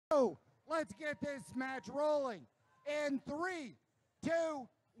Let's get this match rolling. In 3, 2,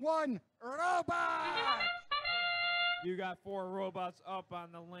 1, robot! You got 4 robots up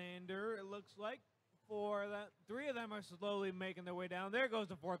on the lander, it looks like. 3 of them are slowly making their way down. There goes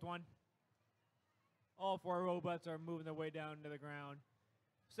the 4th one. All 4 robots are moving their way down to the ground.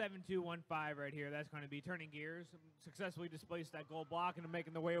 7215 right here. That's going to be turning gears. Successfully displaced that gold block and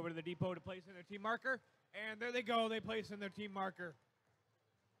making their way over to the depot to place in their team marker. And there they go. They place in their team marker.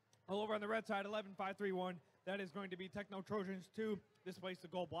 All over on the red side, 11531. That is going to be Techno Trojans 2. Displace the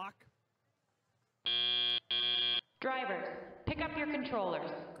gold block. Drivers, pick up your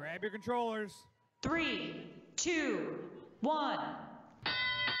controllers. Grab your controllers. 3, 2, 1.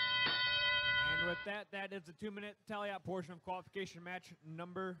 And with that, that is the 2-minute tally-out portion of qualification match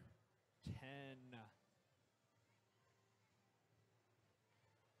number 10.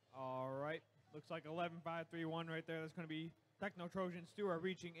 All right. Looks like 11531 right there. That's going to be Techno Trojans 2 are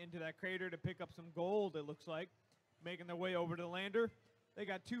reaching into that crater to pick up some gold, it looks like. Making their way over to the lander. They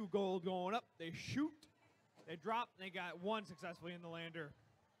got 2 gold going up. They shoot. They drop. And they got 1 successfully in the lander.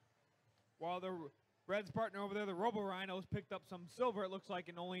 While the Red's partner over there, the Robo Rhinos, picked up some silver, it looks like,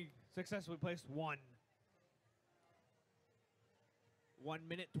 and only successfully placed 1. 1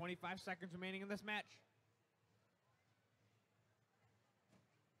 minute, 25 seconds remaining in this match.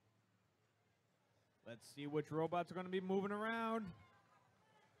 Let's see which robots are going to be moving around.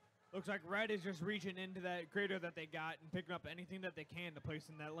 Looks like Red is just reaching into that crater that they got and picking up anything that they can to place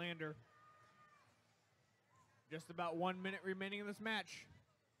in that lander. Just about 1 minute remaining in this match.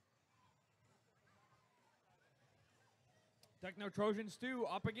 Techno Trojans 2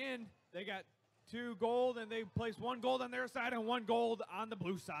 up again. They got 2 gold and they placed 1 gold on their side and 1 gold on the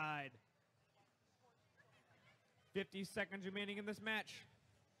blue side. 50 seconds remaining in this match.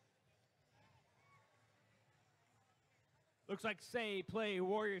 Looks like Say, Play,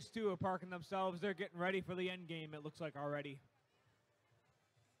 Warriors 2 are parking themselves. They're getting ready for the end game, it looks like already.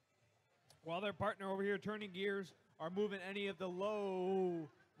 While their partner over here, Turning Gears, are moving any of the low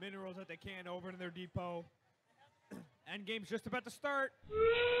minerals that they can over into their depot. End game's just about to start.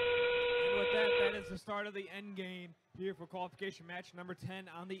 And with that, that is the start of the end game here for qualification match number 10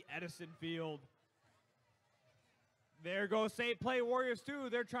 on the Edison field. There goes Say, Play, Warriors 2.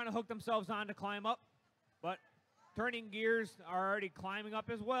 They're trying to hook themselves on to climb up, but Turning Gears are already climbing up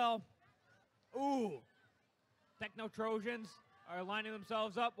as well. Ooh. Techno Trojans are lining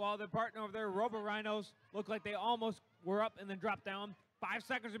themselves up while their partner over there, Robo Rhinos, look like they almost were up and then dropped down. 5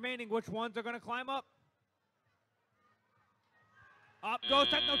 seconds remaining. Which ones are going to climb up? Up goes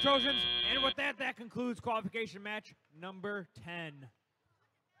Techno Trojans. And with that, that concludes qualification match number 10.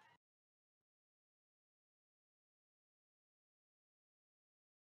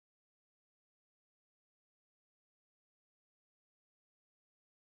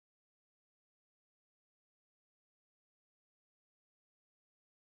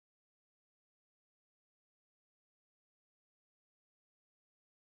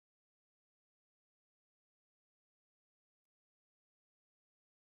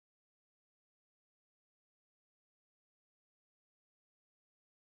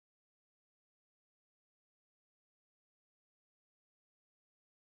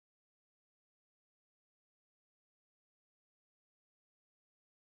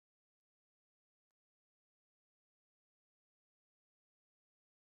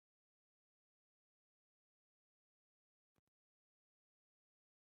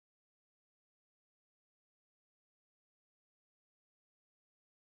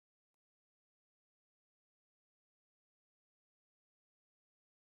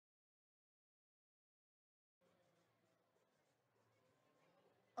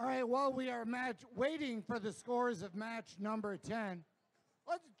 All right, while we are waiting for the scores of match number 10,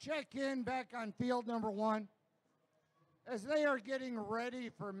 let's check in back on field number 1 as they are getting ready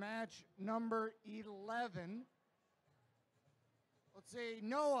for match number 11. Let's see,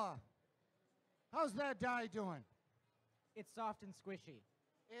 Noah, how's that die doing? It's soft and squishy.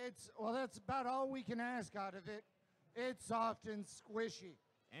 Well, that's about all we can ask out of it. It's soft and squishy.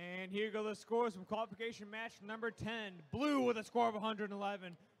 And here go the scores from qualification match number 10. Blue with a score of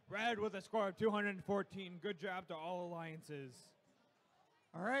 111. Red with a score of 214. Good job to all alliances.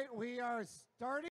 All right, we are starting.